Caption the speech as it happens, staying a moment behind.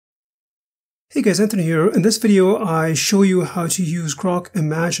Hey guys, Anthony here. In this video, I show you how to use Grok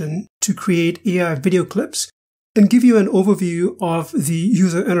Imagine to create AI video clips and give you an overview of the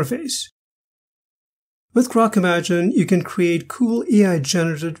user interface. With Grok Imagine, you can create cool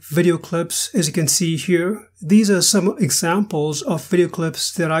AI-generated video clips, as you can see here. These are some examples of video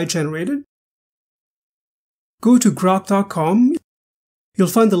clips that I generated. Go to grok.com. You'll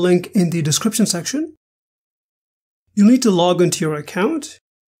find the link in the description section. You'll need to log into your account.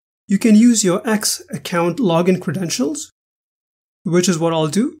 You can use your X account login credentials, which is what I'll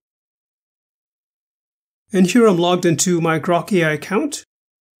do. And here I'm logged into my Grok AI account.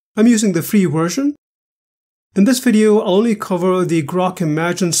 I'm using the free version. In this video, I'll only cover the Grok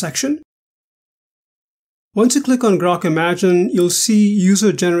Imagine section. Once you click on Grok Imagine, you'll see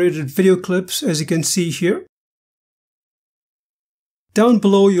user-generated video clips, as you can see here. Down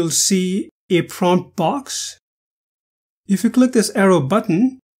below, you'll see a prompt box. If you click this arrow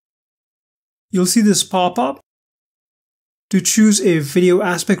button, you'll see this pop up. To choose a video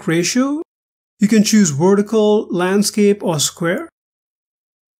aspect ratio, you can choose vertical, landscape, or square.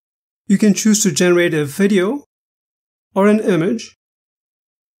 You can choose to generate a video or an image.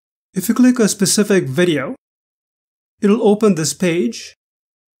 If you click a specific video, it'll open this page.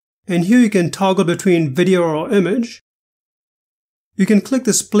 And here you can toggle between video or image. You can click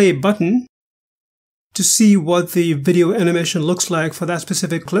this play button to see what the video animation looks like for that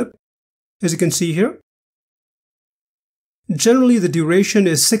specific clip, as you can see here. Generally, the duration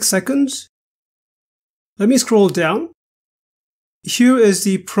is 6 seconds. Let me scroll down. Here is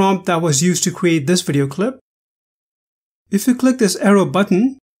the prompt that was used to create this video clip. If you click this arrow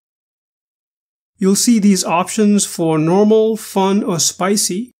button, you'll see these options for normal, fun, or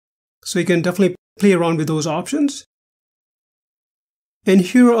spicy. So you can definitely play around with those options. And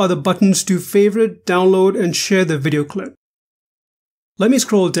here are the buttons to favorite, download, and share the video clip. Let me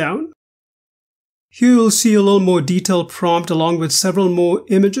scroll down. Here you'll see a little more detailed prompt along with several more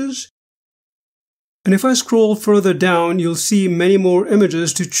images. And if I scroll further down, you'll see many more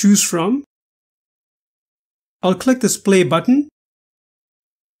images to choose from. I'll click this play button,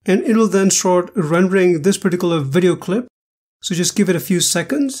 and it'll then start rendering this particular video clip. So just give it a few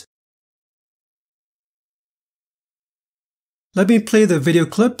seconds. Let me play the video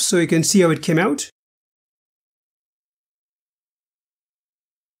clip so you can see how it came out.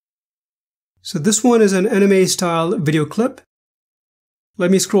 So this one is an anime style video clip. Let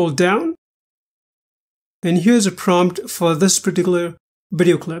me scroll down. And here's a prompt for this particular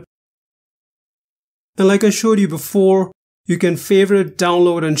video clip. And like I showed you before, you can favorite,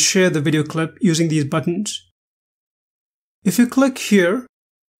 download, and share the video clip using these buttons. If you click here,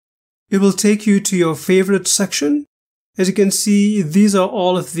 it will take you to your favorite section. As you can see, these are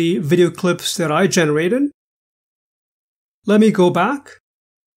all of the video clips that I generated. Let me go back.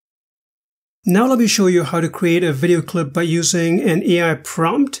 Now let me show you how to create a video clip by using an AI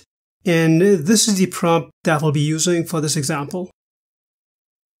prompt. And this is the prompt that we'll be using for this example.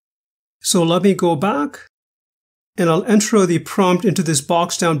 So let me go back, and I'll enter the prompt into this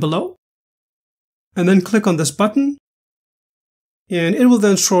box down below. And then click on this button. And it will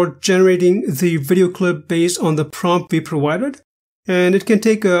then start generating the video clip based on the prompt we provided. And it can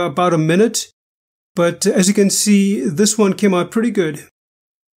take about a minute. But as you can see, this one came out pretty good.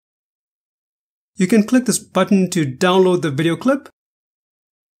 You can click this button to download the video clip.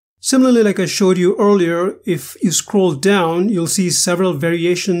 Similarly, like I showed you earlier, if you scroll down, you'll see several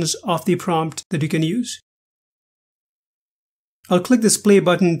variations of the prompt that you can use. I'll click this play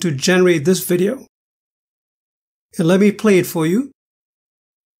button to generate this video. And let me play it for you.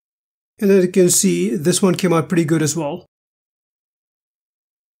 And as you can see, this one came out pretty good as well.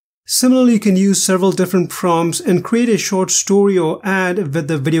 Similarly, you can use several different prompts and create a short story or ad with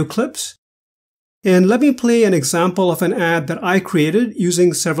the video clips. And let me play an example of an ad that I created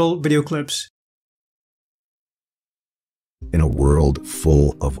using several video clips. In a world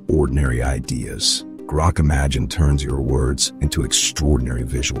full of ordinary ideas, Grok Imagine turns your words into extraordinary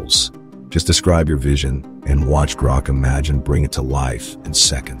visuals. Just describe your vision and watch Grok Imagine bring it to life in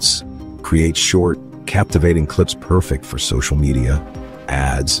seconds. Create short, captivating clips perfect for social media,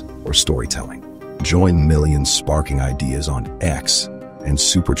 ads, or storytelling. Join millions sparking ideas on X and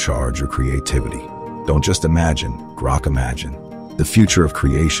supercharge your creativity. Don't just imagine, Grok Imagine. The future of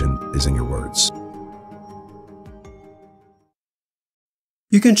creation is in your words.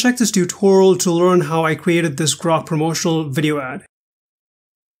 You can check this tutorial to learn how I created this Grok promotional video ad.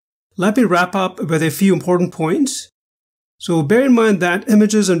 Let me wrap up with a few important points. So bear in mind that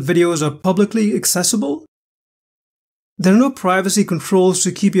images and videos are publicly accessible. There are no privacy controls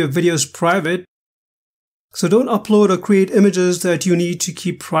to keep your videos private. So don't upload or create images that you need to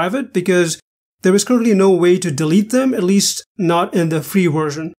keep private, because There is currently no way to delete them, at least not in the free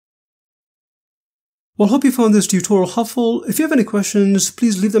version. Well, hope you found this tutorial helpful. If you have any questions,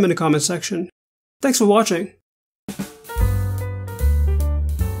 please leave them in the comment section. Thanks for watching.